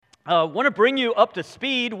Want to bring you up to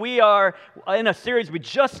speed. We are in a series. We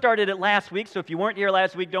just started it last week, so if you weren't here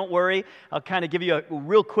last week, don't worry. I'll kind of give you a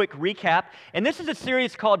real quick recap. And this is a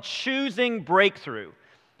series called Choosing Breakthrough.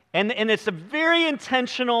 And it's a very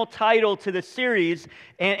intentional title to the series,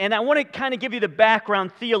 and I want to kind of give you the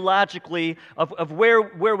background theologically of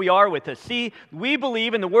where we are with this. See, we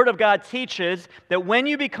believe, and the Word of God teaches, that when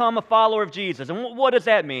you become a follower of Jesus, and what does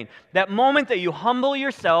that mean? That moment that you humble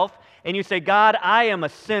yourself and you say, God, I am a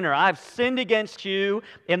sinner. I've sinned against you,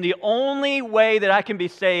 and the only way that I can be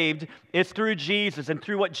saved is through Jesus and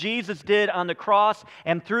through what Jesus did on the cross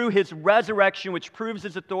and through his resurrection, which proves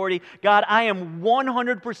his authority. God, I am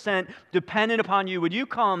 100% dependent upon you. Would you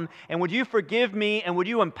come and would you forgive me and would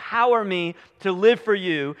you empower me to live for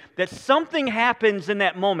you? That something happens in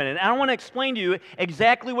that moment. And I want to explain to you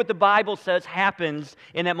exactly what the Bible says happens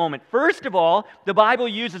in that moment. First of all, the Bible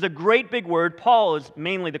uses a great big word. Paul is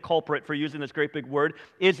mainly the culprit for using this great big word,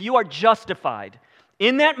 is you are justified.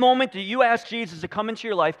 In that moment that you ask Jesus to come into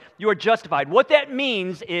your life, you are justified. What that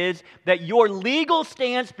means is that your legal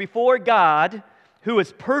stance before God, who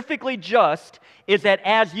is perfectly just, is that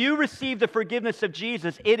as you receive the forgiveness of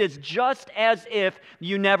Jesus, it is just as if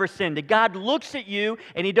you never sinned. That God looks at you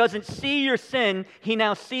and he doesn't see your sin, he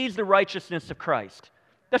now sees the righteousness of Christ.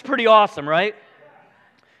 That's pretty awesome, right?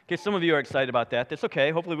 Okay, some of you are excited about that. That's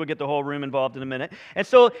okay. Hopefully we'll get the whole room involved in a minute. And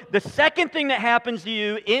so the second thing that happens to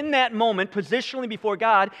you in that moment, positionally before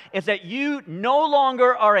God, is that you no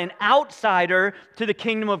longer are an outsider to the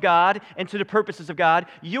kingdom of God and to the purposes of God.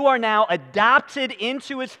 You are now adopted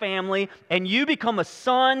into his family, and you become a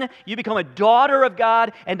son, you become a daughter of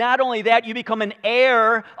God, and not only that, you become an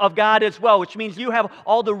heir of God as well, which means you have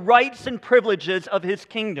all the rights and privileges of his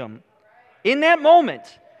kingdom. In that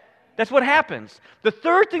moment, that's what happens. The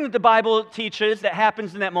third thing that the Bible teaches that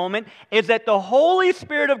happens in that moment is that the Holy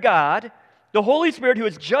Spirit of God, the Holy Spirit who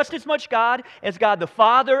is just as much God as God the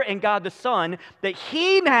Father and God the Son, that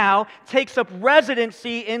he now takes up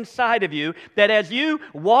residency inside of you, that as you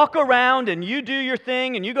walk around and you do your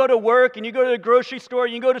thing and you go to work and you go to the grocery store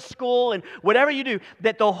and you go to school and whatever you do,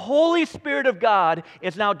 that the Holy Spirit of God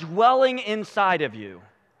is now dwelling inside of you.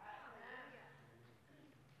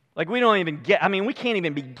 Like we can't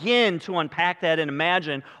even begin to unpack that and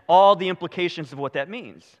imagine all the implications of what that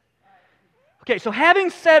means. Okay, so having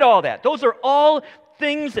said all that, those are all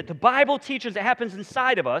things that the Bible teaches that happens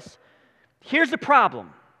inside of us. Here's the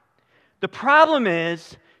problem. The problem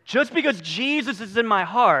is, just because Jesus is in my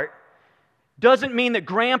heart doesn't mean that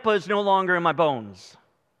Grandpa is no longer in my bones.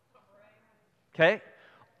 Okay?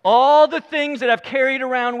 All the things that I've carried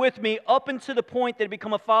around with me up until the point that I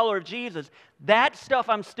become a follower of Jesus, that stuff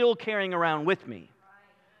I'm still carrying around with me.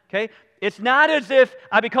 Okay? It's not as if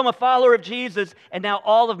I become a follower of Jesus and now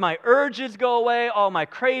all of my urges go away, all my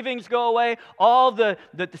cravings go away, all the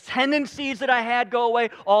tendencies that I had go away,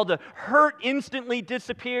 all the hurt instantly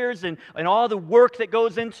disappears and all the work that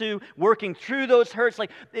goes into working through those hurts.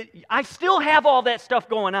 I still have all that stuff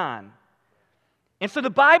going on. And so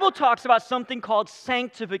the Bible talks about something called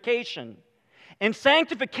sanctification. And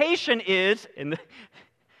sanctification is, and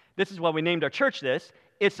this is why we named our church this,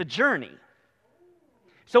 it's a journey.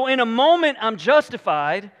 So in a moment, I'm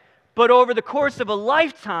justified, but over the course of a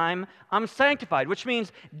lifetime, I'm sanctified, which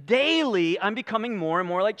means daily I'm becoming more and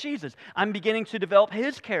more like Jesus. I'm beginning to develop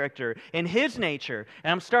his character and his nature,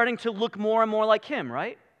 and I'm starting to look more and more like him,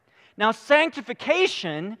 right? Now,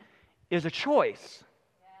 sanctification is a choice.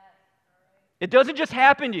 It doesn't just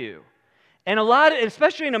happen to you. And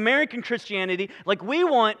especially in American Christianity, we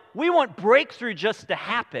want breakthrough just to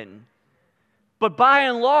happen. But by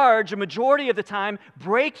and large, a majority of the time,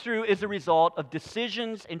 breakthrough is a result of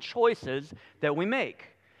decisions and choices that we make.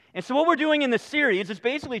 And so what we're doing in this series is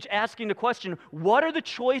basically asking the question, what are the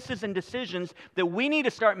choices and decisions that we need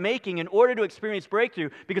to start making in order to experience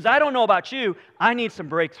breakthrough? Because I don't know about you, I need some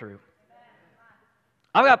breakthrough.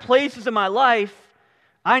 I've got places in my life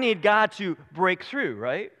I need God to break through,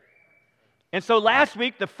 right? And so last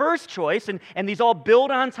week, the first choice, and these all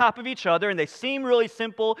build on top of each other, and they seem really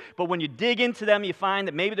simple, but when you dig into them, you find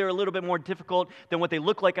that maybe they're a little bit more difficult than what they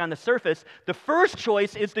look like on the surface. The first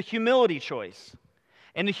choice is the humility choice.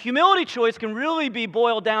 And the humility choice can really be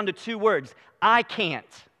boiled down to two words: I can't.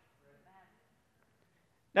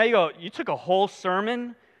 Now you go, you took a whole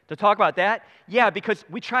sermon to talk about that? Yeah, because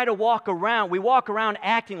we walk around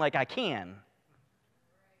acting like I can.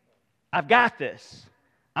 I've got this.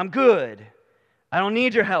 I'm good. I don't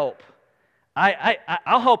need your help.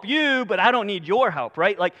 I'll help you, but I don't need your help,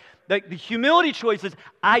 right? The humility choice is,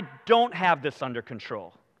 I don't have this under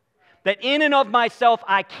control. That in and of myself,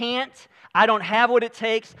 I can't. I don't have what it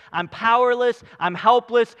takes. I'm powerless. I'm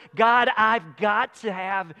helpless. God, I've got to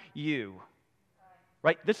have you.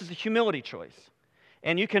 Right? This is a humility choice.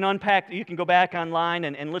 And you can you can go back online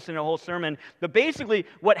and listen to a whole sermon. But basically,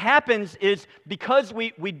 what happens is because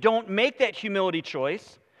we don't make that humility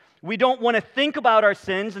choice, we don't want to think about our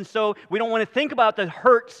sins, and so we don't want to think about the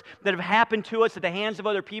hurts that have happened to us at the hands of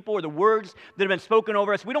other people or the words that have been spoken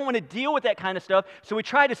over us. We don't want to deal with that kind of stuff, so we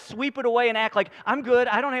try to sweep it away and act like, I'm good,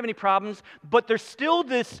 I don't have any problems, but there's still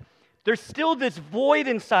this void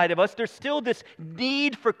inside of us. There's still this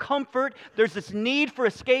need for comfort. There's this need for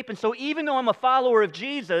escape, and so even though I'm a follower of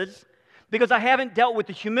Jesus, because I haven't dealt with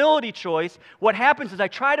the humility choice, what happens is I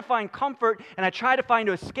try to find comfort and I try to find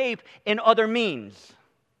escape in other means.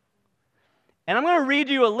 And I'm going to read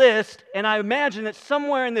you a list, and I imagine that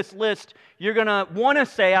somewhere in this list, you're going to want to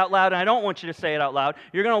say out loud, and I don't want you to say it out loud,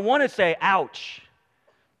 you're going to want to say, ouch.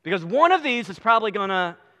 Because one of these is probably going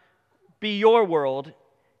to be your world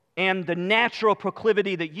and the natural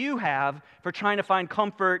proclivity that you have for trying to find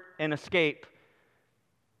comfort and escape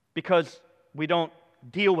because we don't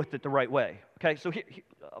deal with it the right way. Okay, so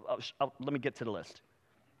let me get to the list.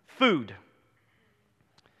 Food.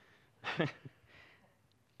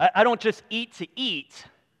 I don't just eat to eat.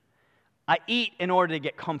 I eat in order to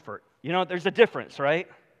get comfort. You know, there's a difference, right?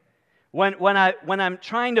 When I'm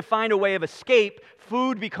trying to find a way of escape,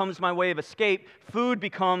 food becomes my way of escape. Food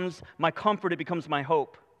becomes my comfort. It becomes my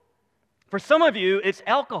hope. For some of you, it's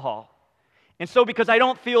alcohol. And so because I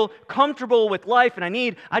don't feel comfortable with life and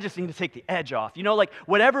I just need to take the edge off. You know, like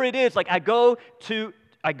whatever it is, like I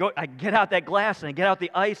get out that glass and I get out the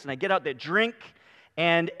ice and I get out that drink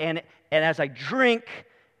and as I drink,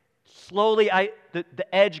 slowly,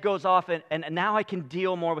 the edge goes off, and now I can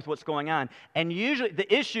deal more with what's going on. And usually,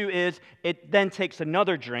 the issue is it then takes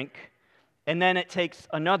another drink, and then it takes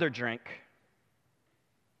another drink.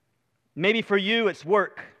 Maybe for you, it's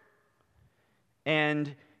work.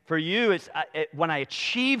 And for you, when I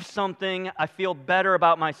achieve something, I feel better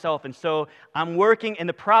about myself. And so I'm working, and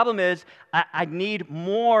the problem is I need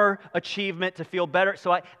more achievement to feel better.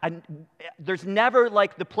 So there's never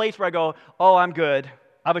like the place where I go, oh, I'm good.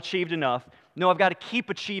 I've achieved enough. No, I've got to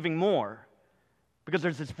keep achieving more because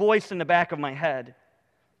there's this voice in the back of my head.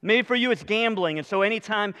 Maybe for you it's gambling, and so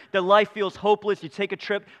anytime that life feels hopeless, you take a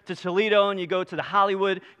trip to Toledo and you go to the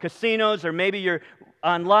Hollywood casinos, or maybe you're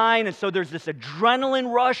online, and so there's this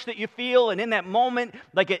adrenaline rush that you feel, and in that moment,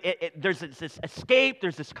 like there's this escape,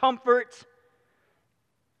 there's this comfort.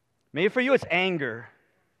 Maybe for you it's anger.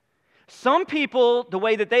 Some people, the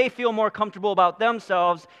way that they feel more comfortable about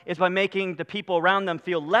themselves is by making the people around them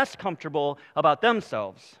feel less comfortable about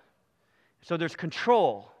themselves. So there's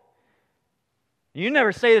control. You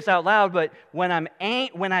never say this out loud, but when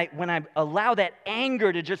I allow that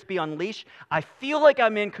anger to just be unleashed, I feel like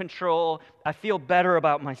I'm in control. I feel better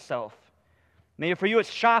about myself. Maybe for you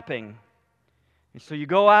it's shopping. And so you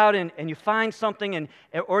go out and you find something,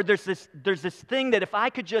 or there's this thing that if I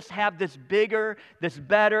could just have this bigger, this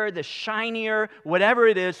better, this shinier, whatever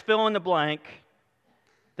it is, fill in the blank,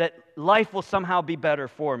 that life will somehow be better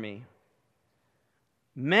for me.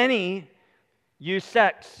 Many use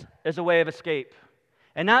sex as a way of escape.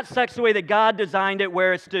 And not sex the way that God designed it,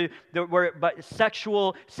 where but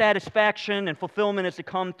sexual satisfaction and fulfillment is to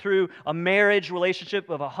come through a marriage relationship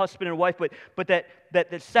of a husband and wife, but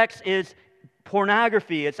that sex is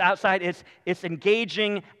pornography. It's outside. It's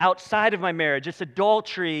engaging outside of my marriage. It's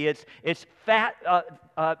adultery. It's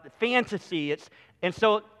fantasy. And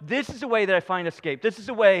so this is a way that I find escape. This is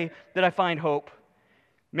a way that I find hope.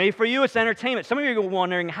 Maybe for you it's entertainment. Some of you are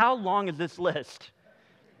wondering, how long is this list?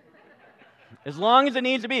 As long as it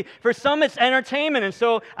needs to be. For some, it's entertainment, and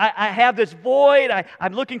so I have this void.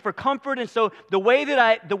 I'm looking for comfort, and so the way that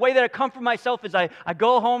I comfort myself is I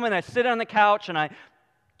go home and I sit on the couch and I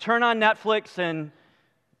turn on Netflix, and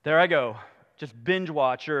there I go. Just binge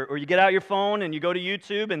watch, or you get out your phone and you go to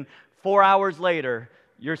YouTube, and 4 hours later,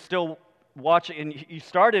 you're still watching, and you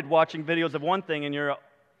started watching videos of one thing, and you're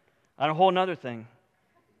on a whole other thing.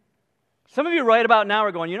 Some of you right about now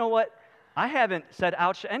are going, you know what? I haven't said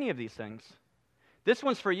ouch to any of these things. This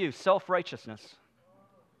one's for you, self-righteousness.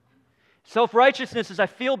 Self-righteousness is I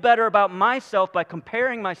feel better about myself by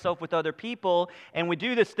comparing myself with other people, and we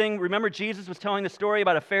do this thing. Remember, Jesus was telling the story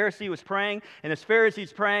about a Pharisee who was praying, and this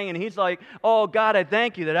Pharisee's praying, and he's like, oh, God, I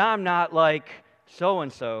thank you that I'm not like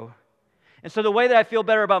so-and-so. And so the way that I feel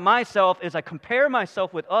better about myself is I compare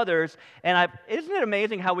myself with others, and isn't it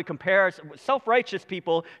amazing how we compare, self-righteous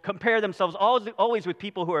people compare themselves always with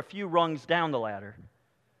people who are a few rungs down the ladder.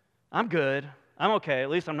 I'm good. I'm okay. At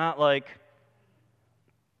least I'm not like...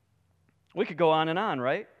 We could go on and on,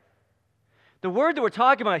 right? The word that we're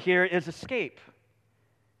talking about here is escape.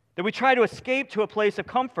 That we try to escape to a place of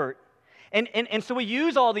comfort. And so we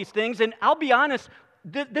use all these things, and I'll be honest,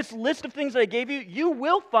 this list of things that I gave you, you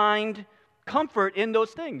will find comfort in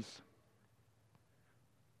those things.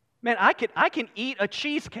 Man, I can eat a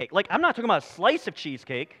cheesecake. Like, I'm not talking about a slice of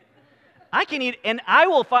cheesecake. I can eat, and I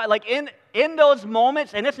will find, like, in those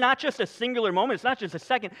moments, and it's not just a singular moment, it's not just a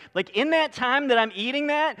second, like, in that time that I'm eating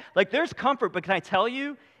that, like, there's comfort, but can I tell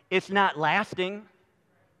you, it's not lasting.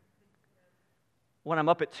 When I'm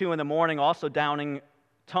up at 2 in the morning also downing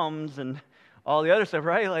Tums and all the other stuff,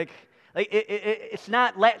 right? Like it's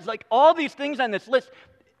not, like, all these things on this list,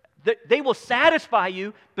 they will satisfy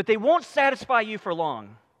you, but they won't satisfy you for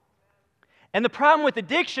long. And the problem with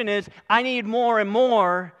addiction is I need more and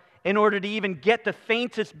more in order to even get the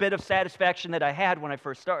faintest bit of satisfaction that I had when I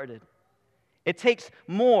first started. It takes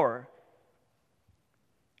more.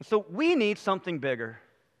 So we need something bigger.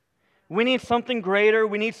 We need something greater.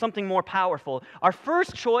 We need something more powerful. Our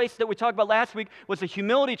first choice that we talked about last week was a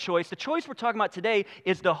humility choice. The choice we're talking about today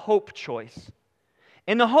is the hope choice.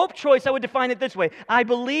 And the hope choice, I would define it this way. I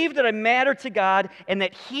believe that I matter to God and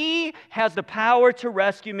that He has the power to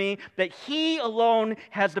rescue me, that He alone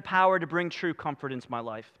has the power to bring true comfort into my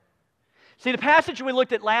life. See, the passage we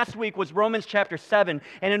looked at last week was Romans chapter 7.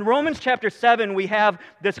 And in Romans chapter 7, we have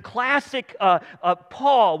this classic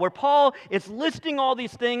Paul, where Paul is listing all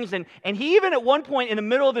these things. And he even at one point in the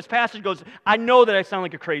middle of this passage goes, I know that I sound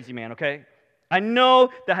like a crazy man, okay? I know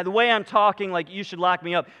that the way I'm talking, like, you should lock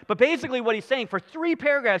me up. But basically what he's saying, for 3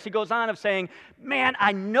 paragraphs, he goes on of saying, man,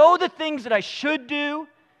 I know the things that I should do,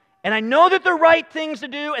 and I know that they're right things to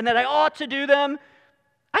do, and that I ought to do them.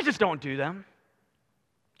 I just don't do them.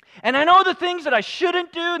 And I know the things that I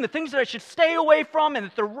shouldn't do and the things that I should stay away from and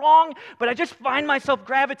that they're wrong, but I just find myself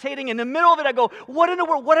gravitating. In the middle of it, I go, what in the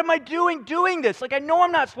world? What am I doing this? Like, I know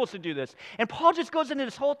I'm not supposed to do this. And Paul just goes into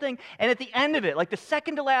this whole thing, and at the end of it, like the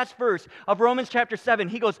second to last verse of Romans chapter 7,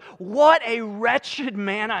 he goes, what a wretched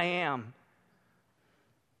man I am.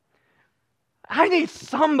 I need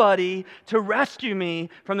somebody to rescue me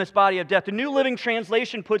from this body of death. The New Living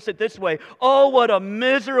Translation puts it this way, oh, what a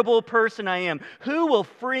miserable person I am. Who will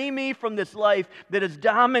free me from this life that is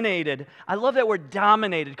dominated? I love that word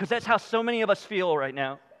dominated, because that's how so many of us feel right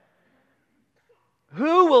now.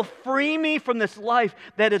 Who will free me from this life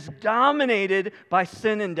that is dominated by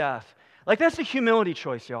sin and death? Like, that's a humility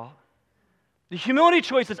choice, y'all. The humility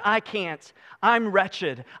choice is I can't. I'm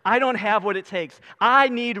wretched. I don't have what it takes. I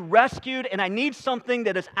need rescued, and I need something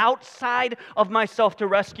that is outside of myself to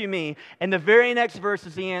rescue me. And the very next verse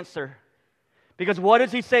is the answer. Because what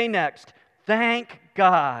does he say next? Thank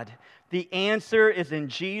God. The answer is in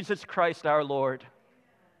Jesus Christ our Lord.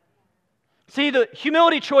 See, the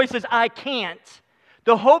humility choice is I can't.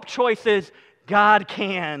 The hope choice is God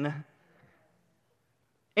can.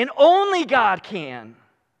 And only God can.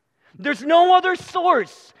 There's no other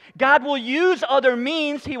source. God will use other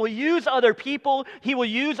means. He will use other people. He will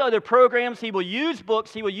use other programs. He will use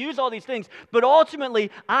books. He will use all these things. But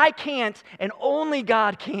ultimately, I can't, and only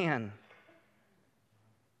God can.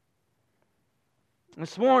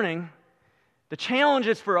 This morning, the challenge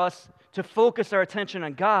is for us to focus our attention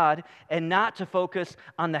on God and not to focus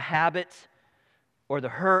on the habit or the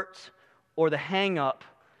hurt or the hang-up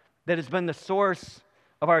that has been the source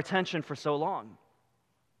of our attention for so long.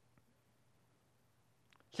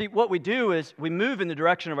 See, what we do is we move in the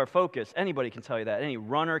direction of our focus. Anybody can tell you that. Any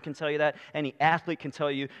runner can tell you that. Any athlete can tell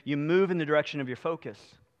you, you move in the direction of your focus.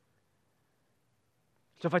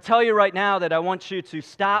 So if I tell you right now that I want you to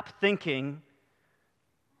stop thinking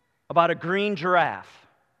about a green giraffe.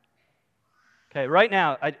 Okay, right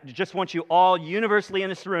now, I just want you all universally in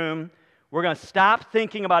this room, we're going to stop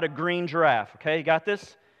thinking about a green giraffe. Okay, you got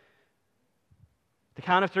this? The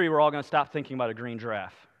count of 3, we're all going to stop thinking about a green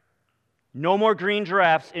giraffe. No more green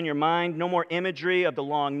giraffes in your mind. No more imagery of the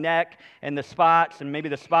long neck and the spots, and maybe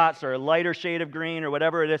the spots are a lighter shade of green or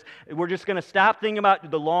whatever it is. We're just going to stop thinking about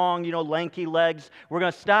the long, lanky legs. We're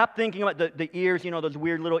going to stop thinking about the ears, those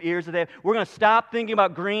weird little ears that they have. We're going to stop thinking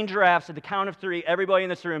about green giraffes at the count of 3. Everybody in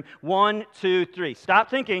this room, 1, 2, 3. Stop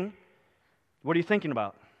thinking. What are you thinking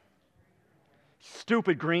about?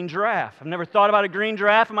 Stupid green giraffe. I've never thought about a green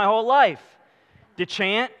giraffe in my whole life.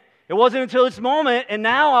 Dechant. It wasn't until this moment, and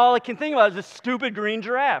now all I can think about is this stupid green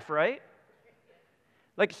giraffe, right?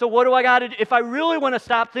 Like, so what do I got to do? If I really want to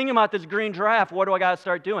stop thinking about this green giraffe, what do I got to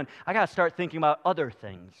start doing? I got to start thinking about other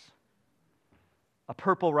things. A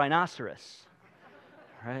purple rhinoceros,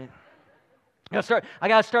 right? I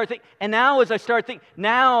got to start thinking. And now as I start thinking,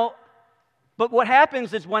 but But what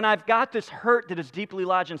happens is when I've got this hurt that is deeply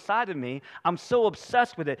lodged inside of me, I'm so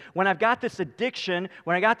obsessed with it. When I've got this addiction,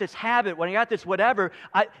 when I got this habit, when I got this whatever,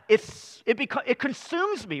 it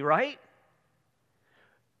consumes me, right?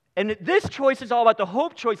 And this choice is all about the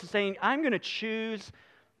hope choice of saying, I'm going to choose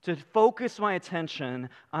to focus my attention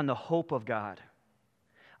on the hope of God.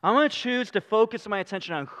 I'm going to choose to focus my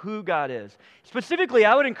attention on who God is. Specifically,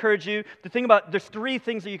 I would encourage you to think about there's three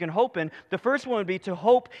things that you can hope in. The first one would be to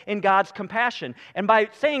hope in God's compassion. And by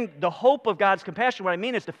saying the hope of God's compassion, what I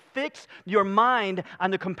mean is to fix your mind on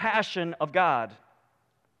the compassion of God.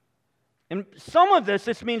 And some of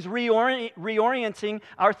this means reorienting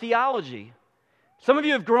our theology. Some of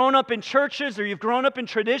you have grown up in churches or you've grown up in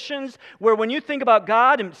traditions where when you think about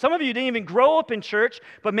God, and some of you didn't even grow up in church,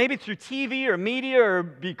 but maybe through TV or media or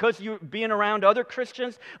because you're being around other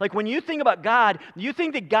Christians, like when you think about God, you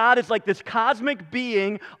think that God is like this cosmic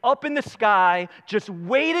being up in the sky just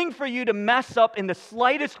waiting for you to mess up in the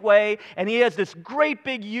slightest way, and he has this great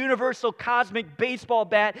big universal cosmic baseball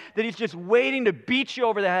bat that he's just waiting to beat you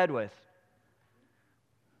over the head with.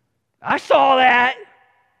 I saw that.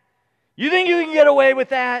 You think you can get away with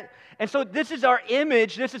that? And so this is our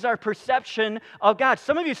image, this is our perception of God.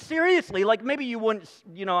 Some of you seriously, like maybe you wouldn't,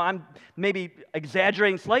 I'm maybe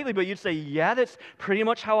exaggerating slightly, but you'd say, yeah, that's pretty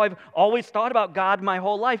much how I've always thought about God my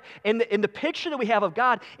whole life. And the picture that we have of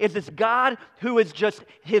God is this God who is just,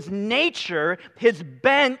 his nature, his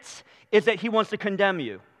bent is that he wants to condemn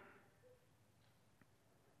you.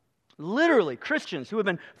 Literally, Christians who have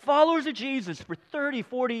been followers of Jesus for 30,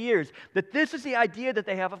 40 years, that this is the idea that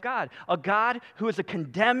they have of God. A God who is a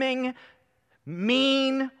condemning,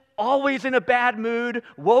 mean, always in a bad mood,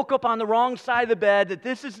 woke up on the wrong side of the bed, that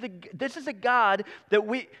this is a God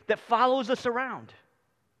that follows us around.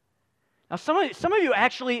 Now, some of you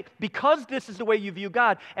actually, because this is the way you view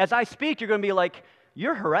God, as I speak, you're going to be like,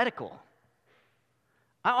 you're heretical.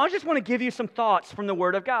 I just want to give you some thoughts from the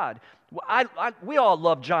Word of God. We all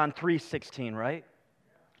love John 3:16, right?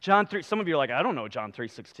 John 3, some of you are like, I don't know John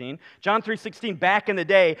 3:16. John 3:16, back in the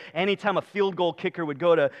day, anytime a field goal kicker would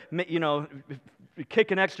go to,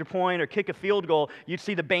 kick an extra point or kick a field goal, you'd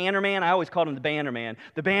see the banner man. I always called him the banner man.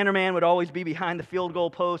 The banner man would always be behind the field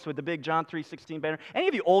goal post with the big John 3:16 banner. Any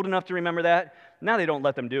of you old enough to remember that? Now they don't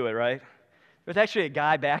let them do it, right? There's actually a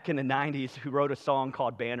guy back in the 90s who wrote a song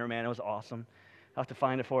called Banner Man. It was awesome. I'll have to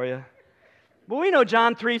find it for you. But we know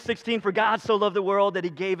John 3:16, for God so loved the world that he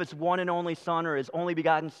gave his one and only Son, or his only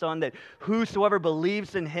begotten Son, that whosoever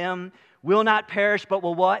believes in him will not perish, but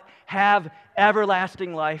will what? Have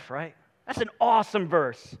everlasting life, right? That's an awesome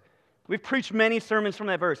verse. We've preached many sermons from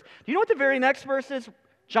that verse. Do you know what the very next verse is?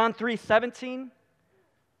 John 3:17.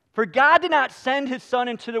 For God did not send his Son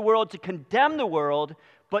into the world to condemn the world,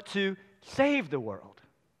 but to save the world.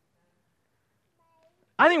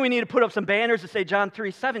 I think we need to put up some banners that say John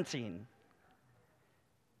 3:17.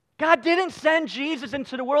 God didn't send Jesus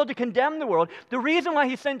into the world to condemn the world. The reason why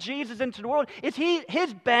he sent Jesus into the world is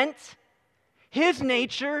his bent, his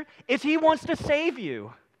nature, is he wants to save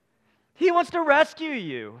you. He wants to rescue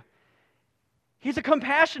you. He's a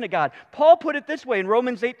compassionate God. Paul put it this way in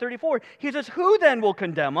Romans 8:34. He says, who then will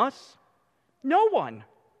condemn us? No one.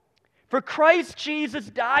 For Christ Jesus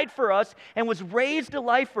died for us and was raised to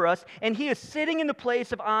life for us, and he is sitting in the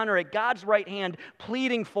place of honor at God's right hand,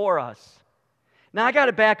 pleading for us. Now, I got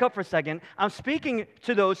to back up for a second. I'm speaking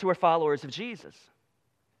to those who are followers of Jesus.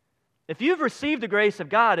 If you've received the grace of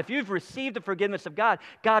God, if you've received the forgiveness of God,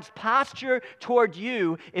 God's posture toward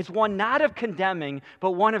you is one not of condemning,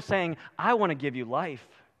 but one of saying, I want to give you life.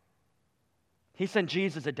 He sent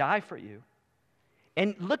Jesus to die for you.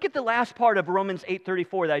 And look at the last part of Romans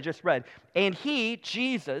 8:34 that I just read. And he,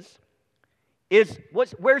 Jesus,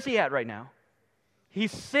 where's he at right now?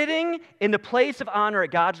 He's sitting in the place of honor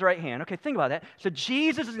at God's right hand. Okay, think about that. So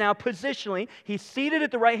Jesus is now positionally, he's seated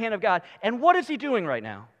at the right hand of God. And what is he doing right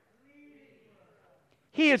now?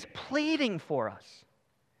 He is pleading for us.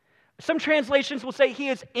 Some translations will say he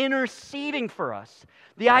is interceding for us.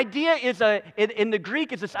 The idea is, in the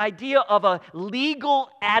Greek, is this idea of a legal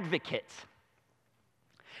advocate.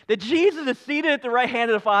 That Jesus is seated at the right hand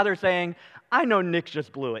of the Father saying, I know Nick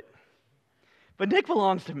just blew it, but Nick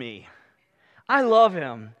belongs to me. I love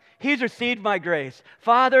him. He's received my grace.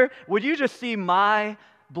 Father, would you just see my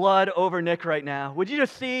blood over Nick right now? Would you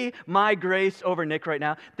just see my grace over Nick right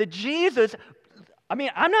now? That Jesus,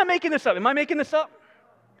 I'm not making this up. Am I making this up?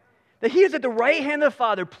 That he is at the right hand of the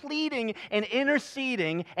Father, pleading and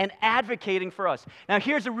interceding and advocating for us. Now,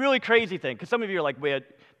 here's a really crazy thing, because some of you are like, wait,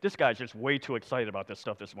 this guy's just way too excited about this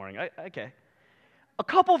stuff this morning. Okay. A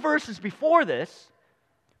couple verses before this,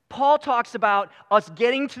 Paul talks about us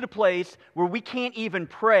getting to the place where we can't even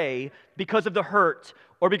pray because of the hurt,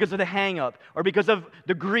 or because of the hang-up, or because of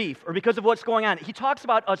the grief, or because of what's going on. He talks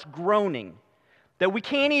about us groaning, that we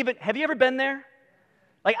can't even, have you ever been there?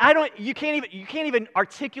 Like, you can't even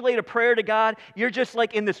articulate a prayer to God. You're just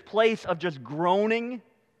like in this place of just groaning.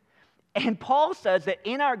 And Paul says that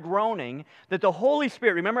in our groaning, that the Holy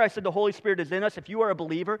Spirit, remember I said the Holy Spirit is in us. If you are a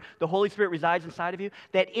believer, the Holy Spirit resides inside of you.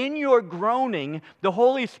 That in your groaning, the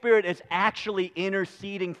Holy Spirit is actually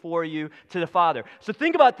interceding for you to the Father. So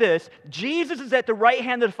think about this. Jesus is at the right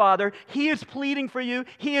hand of the Father. He is pleading for you.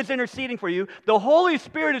 He is interceding for you. The Holy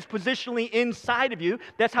Spirit is positionally inside of you.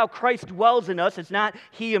 That's how Christ dwells in us. It's not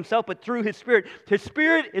He Himself, but through His Spirit. His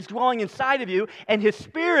Spirit is dwelling inside of you, and His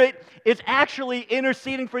Spirit is actually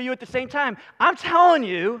interceding for you at the same time. I'm telling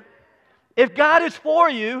you, if God is for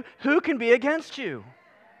you, who can be against you?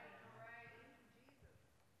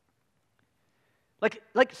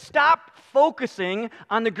 Like stop focusing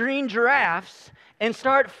on the green giraffes and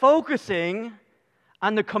start focusing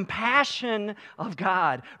on the compassion of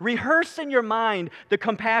God. Rehearse in your mind the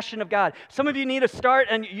compassion of God. Some of you need to start,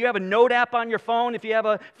 and you have a note app on your phone. If you have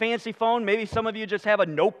a fancy phone, maybe some of you just have a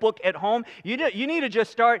notebook at home. You need to just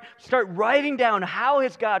start writing down how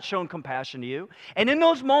has God shown compassion to you. And in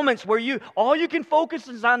those moments where all you can focus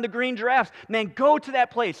is on the green giraffes, man, go to that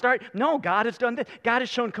place. No, God has done this. God has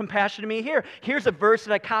shown compassion to me here. Here's a verse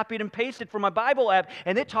that I copied and pasted from my Bible app,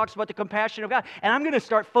 and it talks about the compassion of God. And I'm going to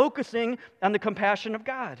start focusing on the compassion of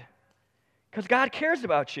God, because God cares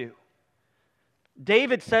about you.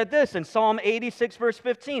 David said this in Psalm 86, verse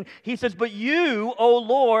 15. He says, "But you, O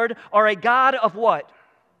Lord, are a God of" what?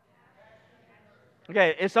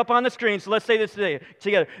 Okay, it's up on the screen, so let's say this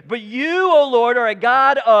together. "But you, O Lord, are a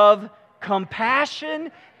God of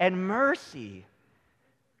compassion and mercy."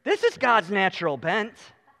 This is God's natural bent.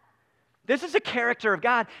 This is a character of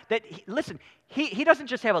God that, listen, he doesn't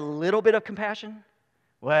just have a little bit of compassion.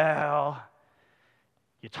 Well,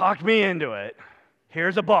 you talked me into it.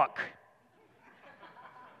 Here's a buck.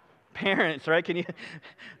 Parents, right? Can you?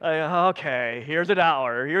 Okay, here's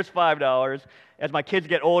 $1. Here's $5. As my kids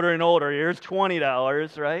get older and older, here's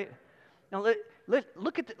 $20. Right? Now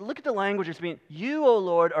look at the language it's being. You, O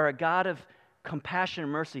Lord, are a God of compassion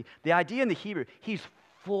and mercy. The idea in the Hebrew, He's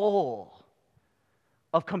full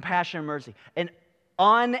of compassion and mercy, an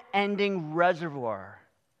unending reservoir.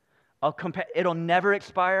 It'll never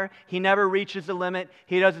expire. He never reaches the limit.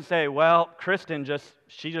 He doesn't say, well, Kristen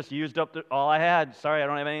she just used up all I had. Sorry, I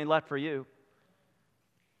don't have anything left for you.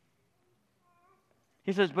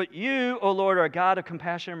 He says, but you, O Lord, are a God of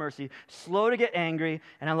compassion and mercy, slow to get angry,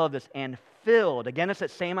 and I love this, and filled, again, it's that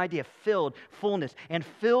same idea, filled, fullness, and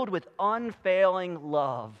filled with unfailing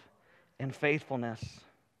love and faithfulness.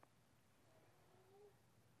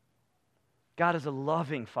 God is a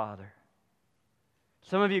loving Father.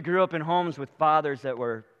 Some of you grew up in homes with fathers that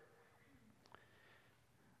were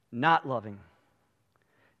not loving,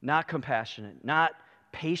 not compassionate, not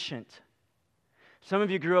patient. Some of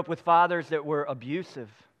you grew up with fathers that were abusive.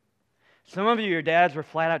 Some of you, your dads were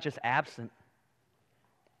flat out just absent.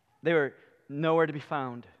 They were nowhere to be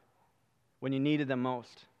found when you needed them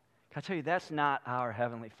most. Can I tell you, that's not our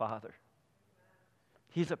Heavenly Father.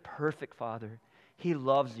 He's a perfect Father. He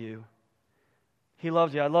loves you. He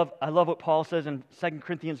loves you. I love what Paul says in 2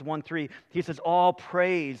 Corinthians 1:3. He says, all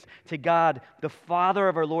praise to God, the Father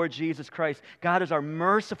of our Lord Jesus Christ. God is our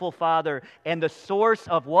merciful Father and the source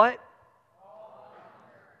of what?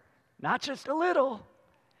 Not just a little.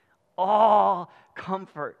 All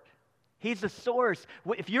comfort. He's the source.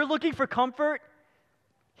 If you're looking for comfort,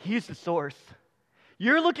 He's the source.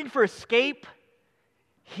 You're looking for escape,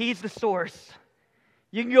 He's the source.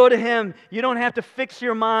 You can go to Him. You don't have to fix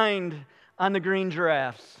your mind on the green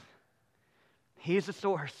giraffes. He's the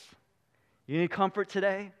source. You need comfort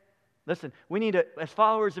today? Listen, we need to, as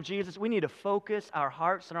followers of Jesus, we need to focus our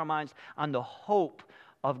hearts and our minds on the hope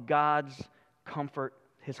of God's comfort,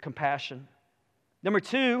 His compassion. Number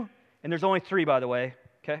 2, and there's only 3, by the way,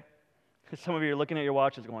 okay? Because some of you are looking at your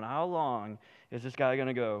watches going, how long is this guy going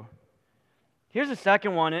to go? Here's the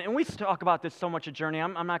second one, and we talk about this so much at Journey.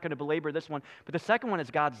 I'm not going to belabor this one, but the second one is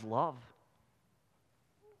God's love.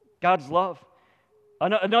 God's love.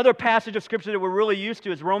 Another passage of Scripture that we're really used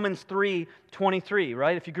to is Romans 3:23,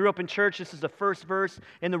 right? If you grew up in church, this is the first verse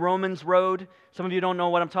in the Romans road. Some of you don't know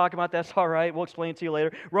what I'm talking about. That's all right. We'll explain it to you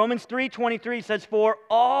later. Romans 3:23 says, for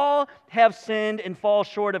all have sinned and fall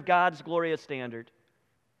short of God's glorious standard.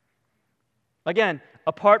 Again,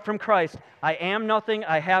 apart from Christ, I am nothing,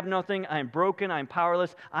 I have nothing, I am broken, I am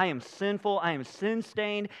powerless, I am sinful, I am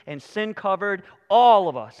sin-stained and sin-covered. All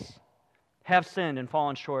of us have sinned and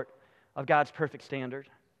fallen short of God's perfect standard.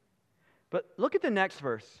 But look at the next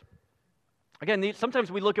verse. Again,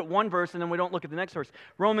 sometimes we look at one verse and then we don't look at the next verse.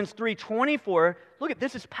 Romans 3:24, look at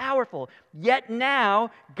this, is powerful. Yet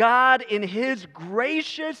now, God in His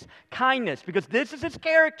gracious kindness, because this is His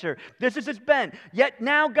character, this is His bent. Yet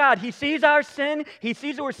now God, He sees our sin, He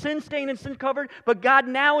sees that we're sin-stained and sin-covered, but God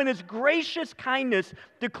now in His gracious kindness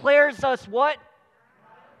declares us what?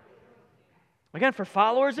 Again, for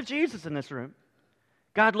followers of Jesus in this room,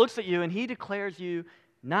 God looks at you and He declares you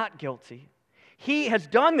not guilty. He has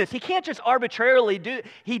done this. He can't just arbitrarily do it.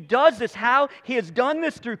 He does this. How? He has done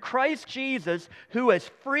this through Christ Jesus, who has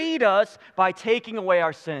freed us by taking away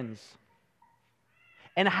our sins.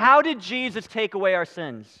 And how did Jesus take away our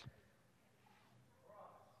sins?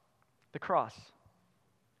 The cross.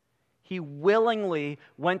 He willingly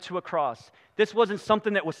went to a cross. This wasn't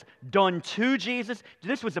something that was done to Jesus.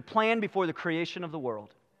 This was a plan before the creation of the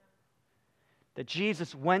world. That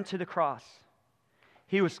Jesus went to the cross.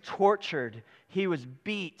 He was tortured. He was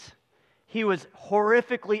beat. He was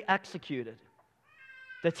horrifically executed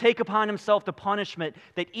to take upon Himself the punishment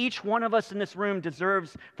that each one of us in this room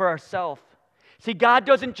deserves for ourselves. See, God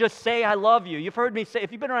doesn't just say, I love you. You've heard me say,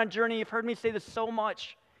 if you've been around Journey, you've heard me say this so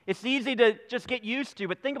much. It's easy to just get used to,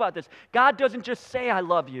 but think about this. God doesn't just say, I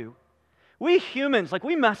love you. We humans,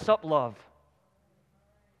 we mess up love.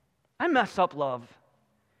 I mess up love.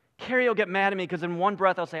 Carrie will get mad at me because in one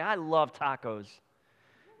breath I'll say, I love tacos.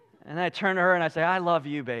 And then I turn to her and I say, I love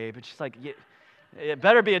you, babe. And she's like, it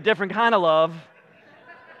better be a different kind of love.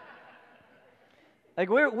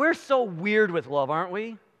 We're so weird with love, aren't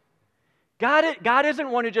we? God isn't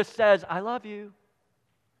one who just says, I love you.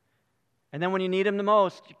 And then when you need Him the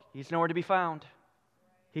most, He's nowhere to be found.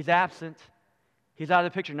 He's absent. He's out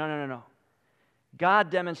of the picture. No.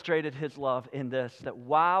 God demonstrated His love in this, that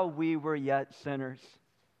while we were yet sinners,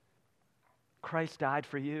 Christ died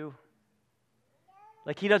for you.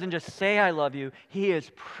 He doesn't just say, I love you. He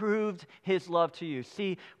has proved His love to you.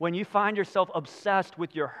 See, when you find yourself obsessed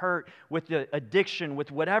with your hurt, with the addiction,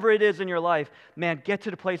 with whatever it is in your life, man, get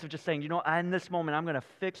to the place of just saying, in this moment, I'm going to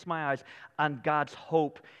fix my eyes on God's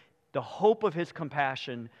hope, the hope of His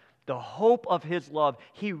compassion, the hope of His love.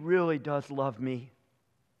 He really does love me.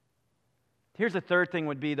 Here's the third thing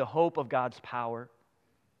would be the hope of God's power.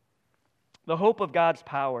 The hope of God's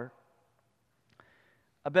power.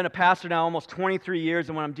 I've been a pastor now almost 23 years,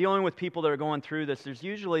 and when I'm dealing with people that are going through this, there's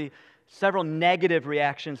usually several negative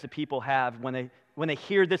reactions that people have when they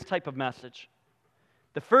hear this type of message.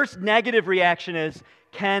 The first negative reaction is,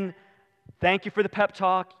 Ken, thank you for the pep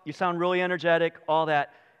talk. You sound really energetic, all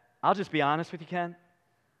that. I'll just be honest with you, Ken.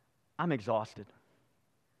 I'm exhausted.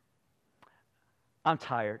 I'm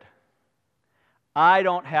tired. I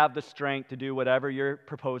don't have the strength to do whatever you're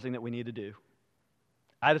proposing that we need to do.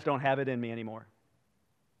 I just don't have it in me anymore.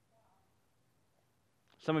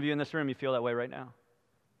 Some of you in this room, you feel that way right now.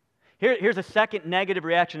 Here's a second negative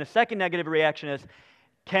reaction. The second negative reaction is,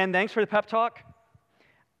 Ken, thanks for the pep talk.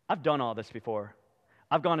 I've done all this before.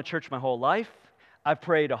 I've gone to church my whole life. I've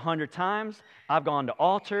prayed 100 times. I've gone to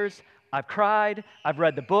altars. I've cried. I've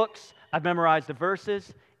read the books. I've memorized the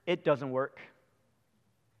verses. It doesn't work.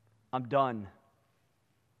 I'm done.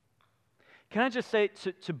 Can I just say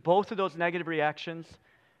to both of those negative reactions,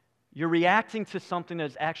 you're reacting to something that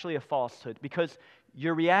is actually a falsehood, because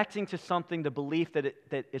you're reacting to something, the belief that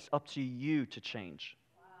it's up to you to change.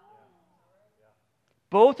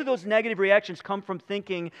 Both of those negative reactions come from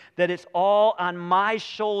thinking that it's all on my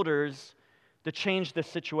shoulders to change this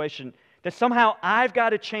situation, that somehow I've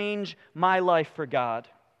got to change my life for God.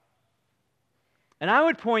 And I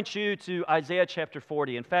would point you to Isaiah chapter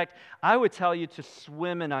 40. In fact, I would tell you to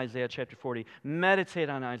swim in Isaiah chapter 40, meditate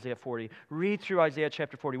on Isaiah 40, read through Isaiah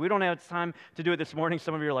chapter 40. We don't have time to do it this morning.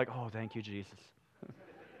 Some of you are like, oh, thank you, Jesus.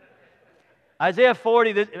 Isaiah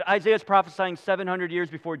 40, Isaiah is prophesying 700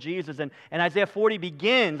 years before Jesus, and Isaiah 40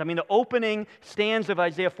 begins, the opening stanza of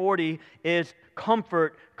Isaiah 40 is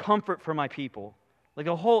comfort for my people.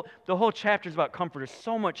 The whole chapter is about comfort. There's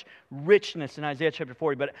so much richness in Isaiah chapter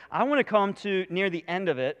 40, but I want to come to near the end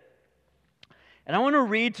of it, and I want to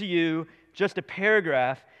read to you just a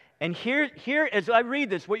paragraph. And here, as I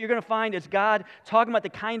read this, what you're going to find is God talking about the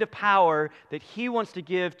kind of power that He wants to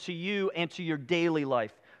give to you and to your daily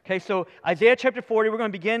life. Okay, so Isaiah chapter 40, we're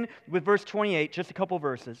going to begin with verse 28, just a couple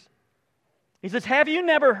verses. He says, have you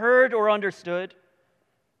never heard or understood?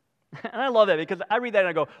 And I love that because I read that and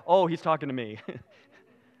I go, oh, he's talking to me.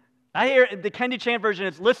 I hear the Kendi Chant version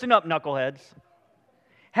is, listen up, knuckleheads.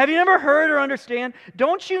 Have you never heard or understand?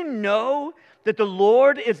 Don't you know that the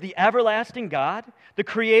Lord is the everlasting God, the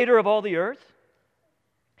creator of all the earth?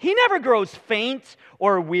 He never grows faint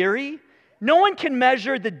or weary. No one can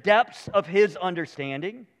measure the depths of His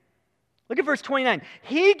understanding. Look at verse 29.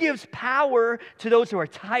 He gives power to those who are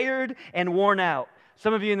tired and worn out.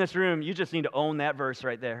 Some of you in this room, you just need to own that verse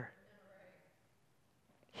right there.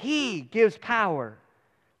 He gives power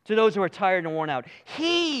to those who are tired and worn out.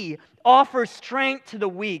 He offers strength to the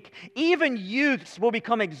weak. Even youths will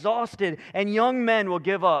become exhausted, and young men will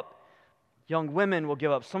give up. Young women will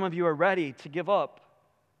give up. Some of you are ready to give up.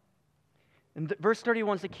 And verse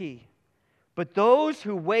 31 is the key. But those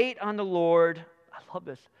who wait on the Lord, I love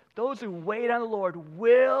this, those who wait on the Lord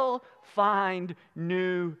will find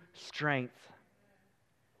new strength.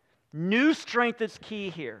 New strength is key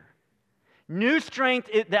here. New strength,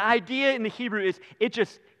 the idea in the Hebrew is it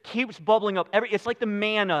just keeps bubbling up. It's like the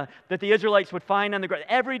manna that the Israelites would find on the ground.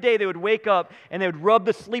 Every day they would wake up and they would rub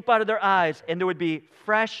the sleep out of their eyes, and there would be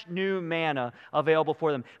fresh new manna available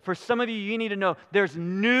for them. For some of you, you need to know there's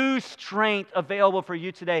new strength available for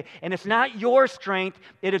you today. And it's not your strength,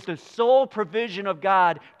 it is the sole provision of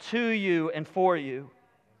God to you and for you.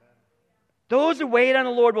 Those who wait on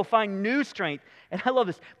the Lord will find new strength. And I love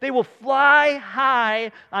this. They will fly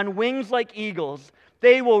high on wings like eagles.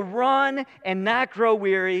 They will run and not grow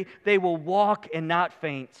weary. They will walk and not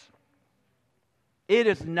faint. It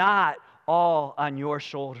is not all on your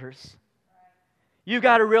shoulders. You've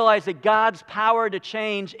got to realize that God's power to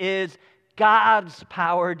change is God's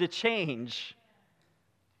power to change.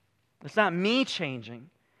 It's not me changing.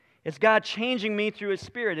 It's God changing me through His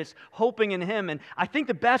Spirit. It's hoping in Him. And I think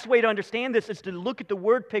the best way to understand this is to look at the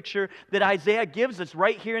word picture that Isaiah gives us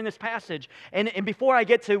right here in this passage. And before I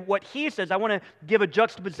get to what he says, I want to give a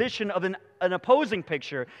juxtaposition of an opposing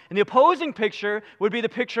picture. And the opposing picture would be the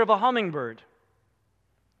picture of a hummingbird.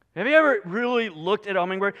 Have you ever really looked at a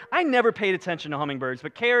hummingbird? I never paid attention to hummingbirds,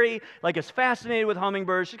 but Carrie is fascinated with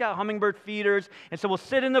hummingbirds. She's got hummingbird feeders, and so we'll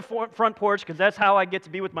sit in the front porch because that's how I get to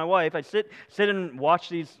be with my wife. I sit and watch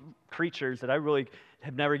these creatures that I really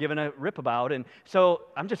have never given a rip about, and so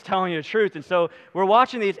I'm just telling you the truth. And so we're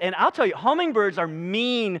watching these, and I'll tell you, hummingbirds are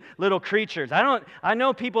mean little creatures. I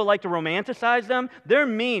know people like to romanticize them. They're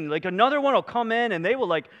mean. Another one will come in, and they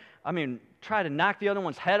will try to knock the other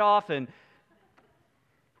one's head off, and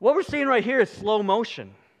what we're seeing right here is slow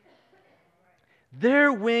motion.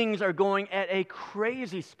 Their wings are going at a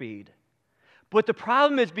crazy speed. But the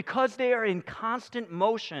problem is because they are in constant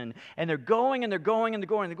motion and they're going and they're going and they're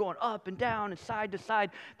going and they're going up and down and side to side,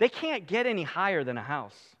 they can't get any higher than a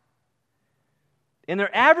house. In their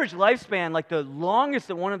average lifespan, the longest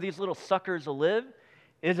that one of these little suckers will live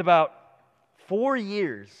is about 4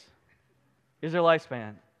 years is their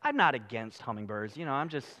lifespan. I'm not against hummingbirds, I'm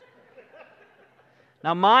just...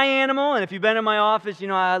 Now, my animal, and if you've been in my office,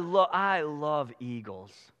 I love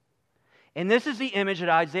eagles. And this is the image that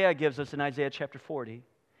Isaiah gives us in Isaiah chapter 40,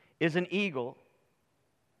 is an eagle.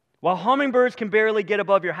 While hummingbirds can barely get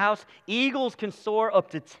above your house, eagles can soar up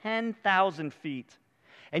to 10,000 feet.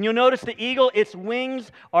 And you'll notice the eagle, its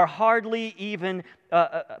wings are hardly even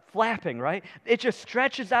flapping, right? It just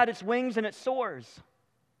stretches out its wings and it soars.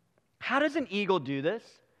 How does an eagle do this?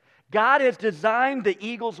 God has designed the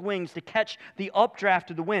eagle's wings to catch the updraft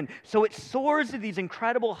of the wind, so it soars to these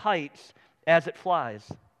incredible heights as it flies.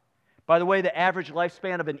 By the way, the average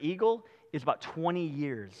lifespan of an eagle is about 20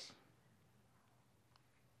 years.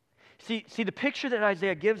 See, the picture that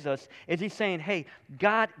Isaiah gives us is he's saying, hey,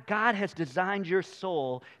 God has designed your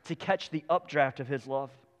soul to catch the updraft of His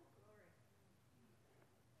love.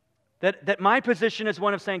 That my position is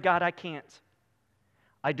one of saying, God, I can't.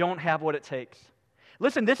 I don't have what it takes.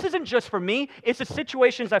 Listen, this isn't just for me. It's the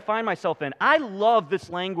situations I find myself in. I love this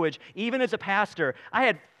language, even as a pastor. I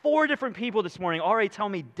had 4 different people this morning already tell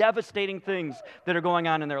me devastating things that are going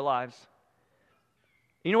on in their lives.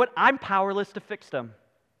 You know what? I'm powerless to fix them.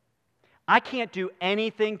 I can't do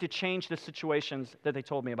anything to change the situations that they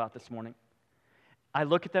told me about this morning. I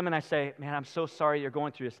look at them and I say, man, I'm so sorry you're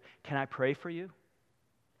going through this. Can I pray for you?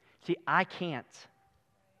 See, I can't,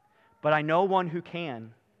 but I know one who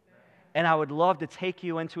can. And I would love to take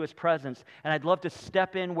you into His presence. And I'd love to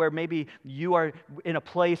step in where maybe you are in a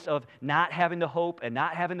place of not having the hope and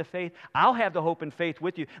not having the faith. I'll have the hope and faith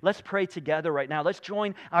with you. Let's pray together right now. Let's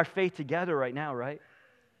join our faith together right now, right?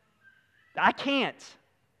 I can't.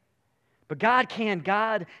 But God can.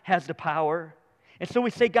 God has the power. And so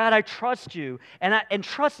we say, God, I trust you. And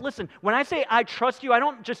trust, listen, when I say I trust you, I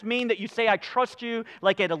don't just mean that you say I trust you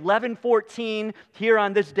like at 11:14 here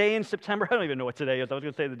on this day in September. I don't even know what today is. I was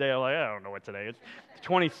going to say the day. I'm like, I don't know what today is.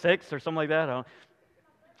 26th or something like that.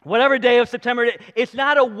 Whatever day of September, it's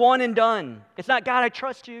not a one and done. It's not, God, I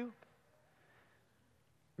trust you.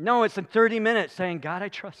 No, it's in 30 minutes saying, God, I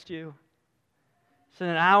trust you. It's in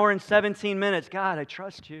an hour and 17 minutes, God, I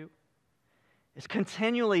trust you. It's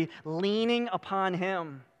continually leaning upon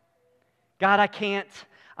Him. God, I can't.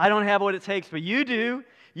 I don't have what it takes, but you do.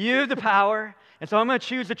 You have the power. And so I'm going to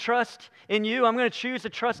choose to trust in you. I'm going to choose to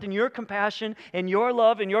trust in your compassion and your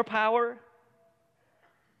love and your power.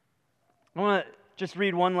 I want to just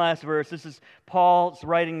read one last verse. This is Paul's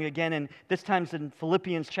writing again, and this time's in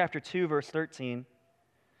Philippians chapter 2, verse 13.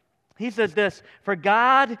 He says this, "For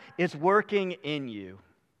God is working in you."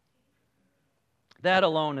 That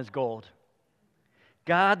alone is gold.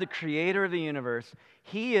 God, the creator of the universe,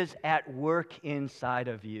 He is at work inside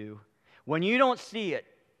of you. When you don't see it,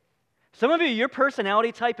 some of you, your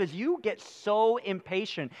personality type is you get so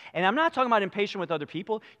impatient. And I'm not talking about impatient with other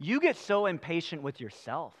people. You get so impatient with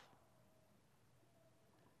yourself.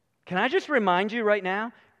 Can I just remind you right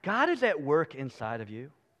now, God is at work inside of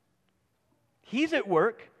you. He's at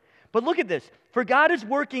work. But look at this. For God is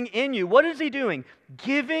working in you. What is He doing?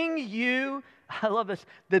 Giving you, I love this,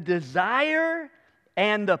 the desire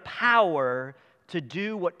and the power to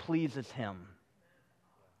do what pleases Him.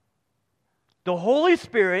 The Holy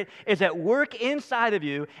Spirit is at work inside of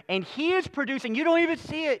you, and He is producing, you don't even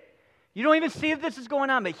see it. You don't even see that this is going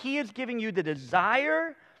on, but He is giving you the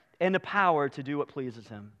desire and the power to do what pleases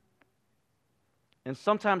Him. And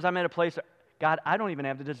sometimes I'm at a place, God, I don't even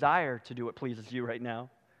have the desire to do what pleases you right now.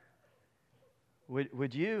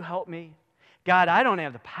 Would you help me? God, I don't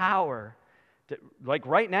have the power. Like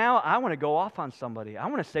right now, I want to go off on somebody. I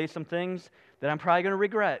want to say some things that I'm probably going to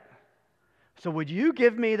regret. So would you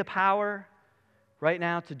give me the power right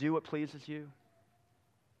now to do what pleases you?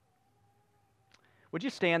 Would you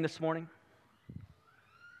stand this morning?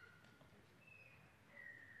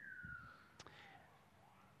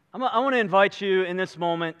 I want to invite you in this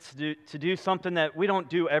moment to do something that we don't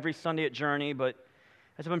do every Sunday at Journey, but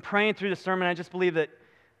as I've been praying through the sermon, I believe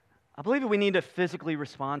that we need to physically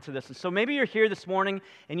respond to this. And so maybe you're here this morning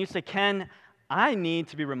and you say, Ken, I need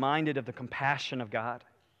to be reminded of the compassion of God.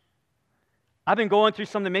 I've been going through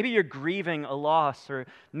something. Maybe you're grieving a loss, or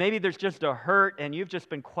maybe there's just a hurt and you've just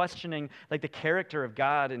been questioning like the character of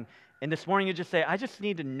God. And this morning you just say, I just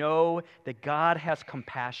need to know that God has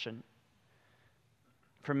compassion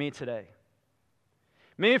for me today.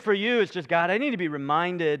 Maybe for you it's just, God, I need to be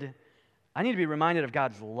reminded of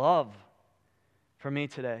God's love for me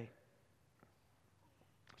today.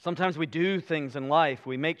 Sometimes we do things in life,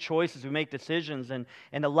 we make choices, we make decisions, and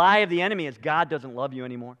the lie of the enemy is God doesn't love you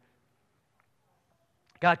anymore.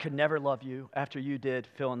 God could never love you after you did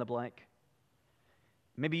fill in the blank.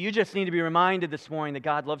 Maybe you just need to be reminded this morning that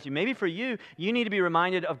God loves you. Maybe for you, you need to be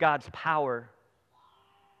reminded of God's power.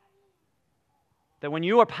 That when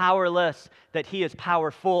you are powerless, that He is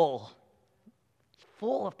powerful.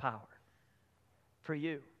 Full of power for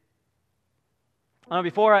you.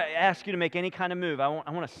 Before I ask you to make any kind of move, I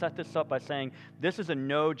want to set this up by saying this is a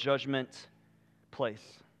no judgment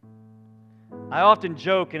place. I often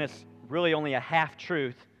joke, and it's really only a half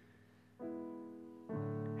truth.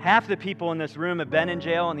 Half the people in this room have been in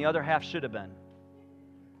jail, and the other half should have been.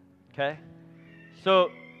 Okay?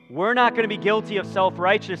 So we're not going to be guilty of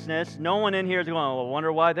self-righteousness. No one in here is going, well, I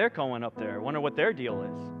wonder why they're going up there. I wonder what their deal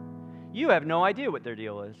is. You have no idea what their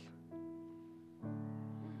deal is.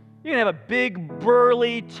 You can have a big,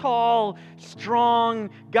 burly, tall,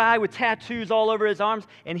 strong guy with tattoos all over his arms,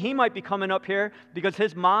 and he might be coming up here because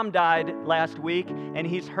his mom died last week, and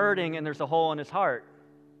he's hurting, and there's a hole in his heart.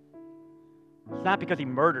 It's not because he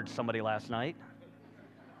murdered somebody last night.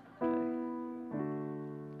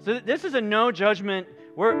 So this is a no judgment.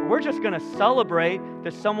 We're just going to celebrate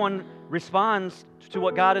that someone responds to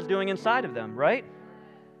what God is doing inside of them, right?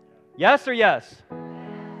 Yes or yes?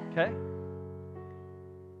 Okay.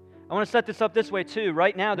 I want to set this up this way too.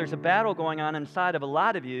 Right now, there's a battle going on inside of a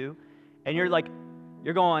lot of you, and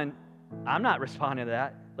you're going, I'm not responding to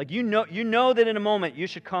that. Like you know that in a moment you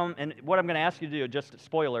should come, and what I'm going to ask you to do, just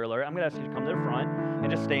spoiler alert, I'm going to ask you to come to the front and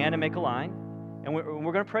just stand and make a line, and we're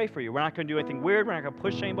going to pray for you. We're not going to do anything weird. We're not going to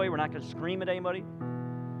push anybody. We're not going to scream at anybody.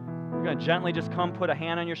 We're going to gently just come, put a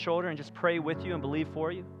hand on your shoulder, and just pray with you and believe for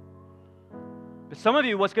you. But some of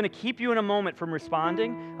you, what's going to keep you in a moment from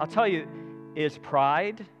responding, I'll tell you, is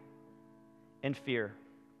pride and fear.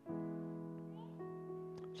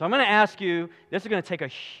 So I'm going to ask you, this is going to take a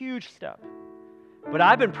huge step, but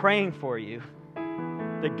I've been praying for you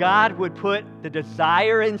that God would put the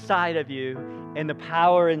desire inside of you and the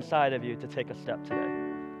power inside of you to take a step today.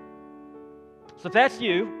 So if that's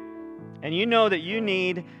you, and you know that you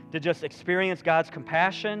need to just experience God's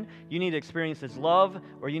compassion, you need to experience His love,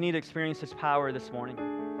 or you need to experience His power this morning,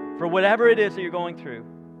 for whatever it is that you're going through,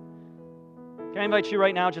 can I invite you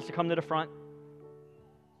right now just to come to the front?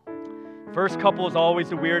 First couple is always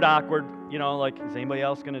the weird, awkward, like, is anybody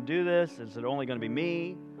else going to do this? Is it only going to be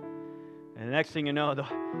me? And the next thing you know,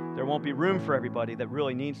 there won't be room for everybody that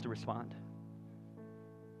really needs to respond.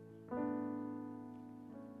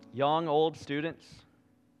 Young, old students,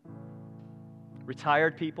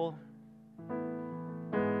 retired people,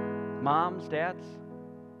 moms, dads,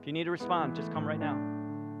 if you need to respond, just come right now.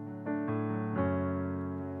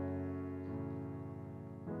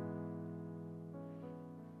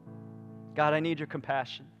 God, I need your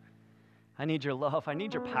compassion. I need your love. I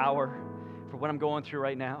need your power for what I'm going through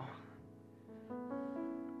right now.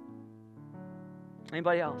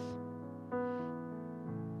 Anybody else?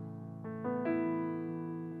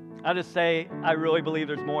 I'll just say, I really believe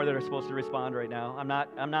there's more that are supposed to respond right now. I'm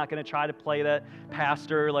not going to try to play that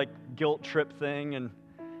pastor like guilt trip thing, and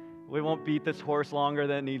we won't beat this horse longer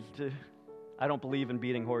than it needs to. I don't believe in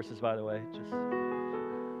beating horses, by the way. Just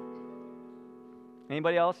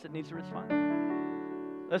anybody else that needs to respond?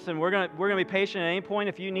 Listen, we're gonna be patient at any point.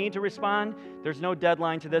 If you need to respond, there's no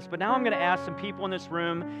deadline to this. But now I'm going to ask some people in this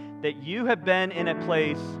room that you have been in a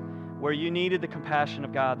place where you needed the compassion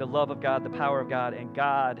of God, the love of God, the power of God, and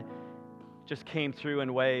God just came through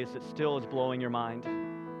in ways that still is blowing your mind.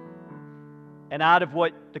 And out of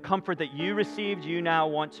the comfort that you received, you now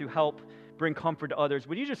want to help bring comfort to others.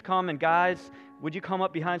 Would you just come, and guys, would you come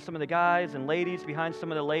up behind some of the guys, and ladies behind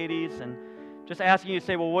some of the ladies, and just asking you to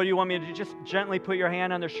say, well, what do you want me to do? Just gently put your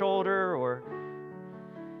hand on their shoulder, or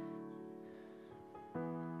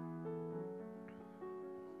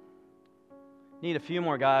need a few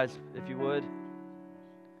more guys, if you would.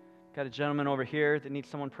 Got a gentleman over here that needs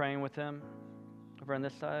someone praying with him. Over on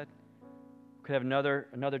this side. Could have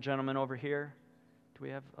another gentleman over here. Do we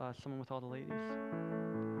have someone with all the ladies?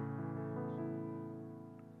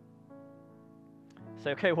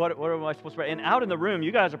 Say, okay, what am I supposed to pray? And out in the room,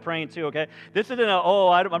 you guys are praying too, okay? This isn't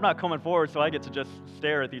I'm not coming forward, so I get to just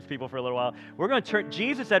stare at these people for a little while. We're going to turn,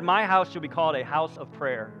 Jesus said, my house shall be called a house of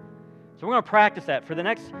prayer. So we're going to practice that for the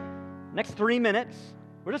next 3 minutes.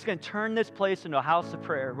 We're just going to turn this place into a house of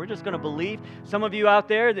prayer. We're just going to believe. Some of you out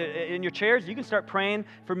there in your chairs, you can start praying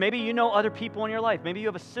for maybe you know other people in your life. Maybe you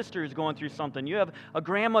have a sister who's going through something. You have a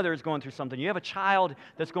grandmother who's going through something. You have a child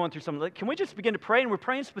that's going through something. Can we just begin to pray? And we're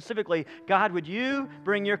praying specifically, God, would you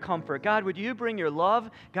bring your comfort? God, would you bring your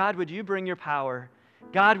love? God, would you bring your power?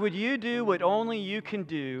 God, would you do what only you can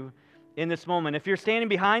do in this moment? If you're standing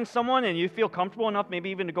behind someone and you feel comfortable enough maybe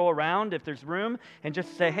even to go around if there's room and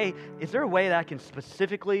just say, hey, is there a way that I can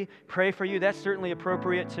specifically pray for you? That's certainly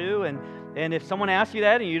appropriate too. And if someone asks you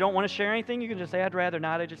that and you don't want to share anything, you can just say, I'd rather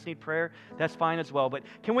not, I just need prayer. That's fine as well. But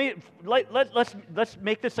can we, let's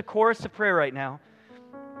make this a chorus of prayer right now.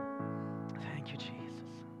 Thank you, Jesus.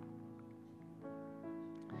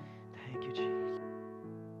 Thank you, Jesus.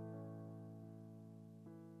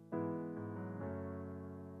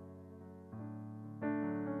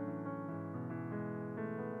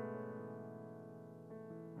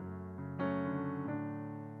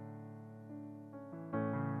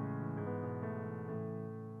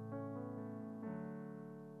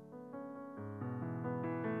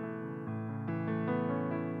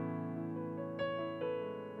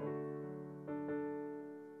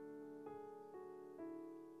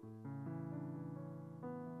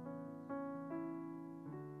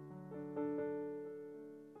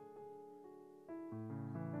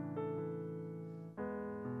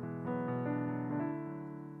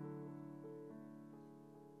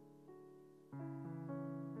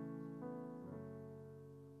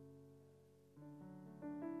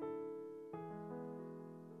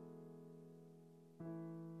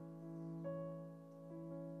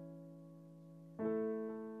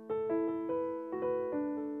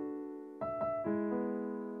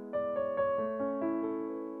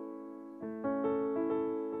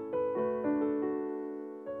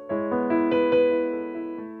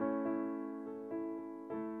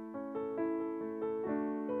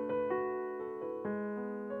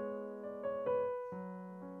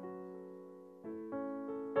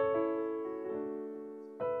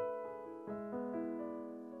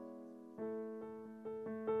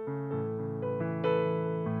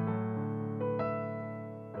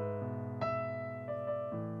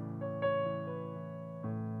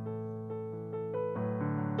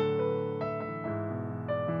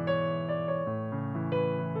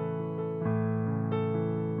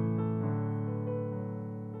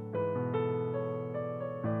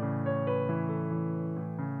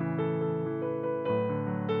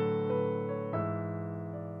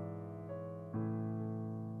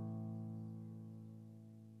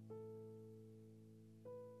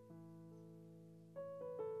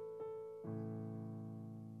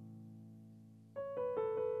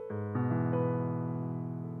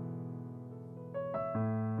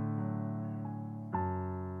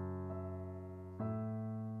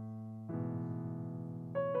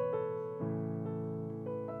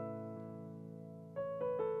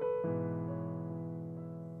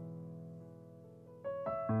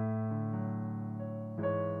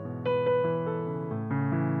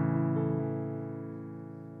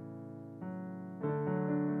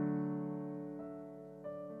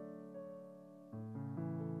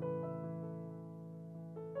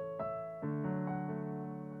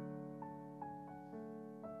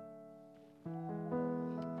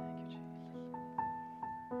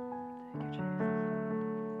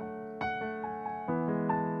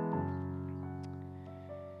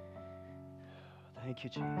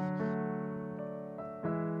 Thank you, Jesus.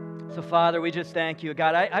 So, Father, we just thank you.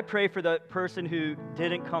 God, I pray for the person who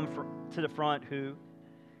didn't come to the front, who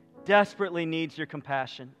desperately needs your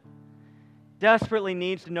compassion, desperately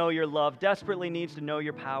needs to know your love, desperately needs to know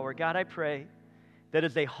your power. God, I pray that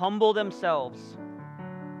as they humble themselves,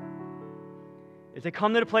 as they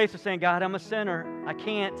come to the place of saying, God, I'm a sinner.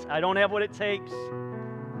 I don't have what it takes.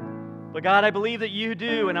 But God, I believe that you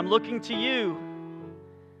do, and I'm looking to you.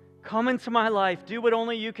 Come into my life. Do what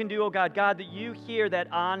only you can do, oh God. God, that you hear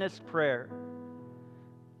that honest prayer.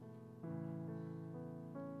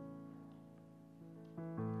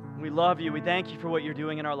 We love you. We thank you for what you're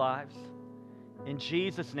doing in our lives. In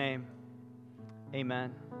Jesus' name,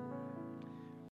 amen.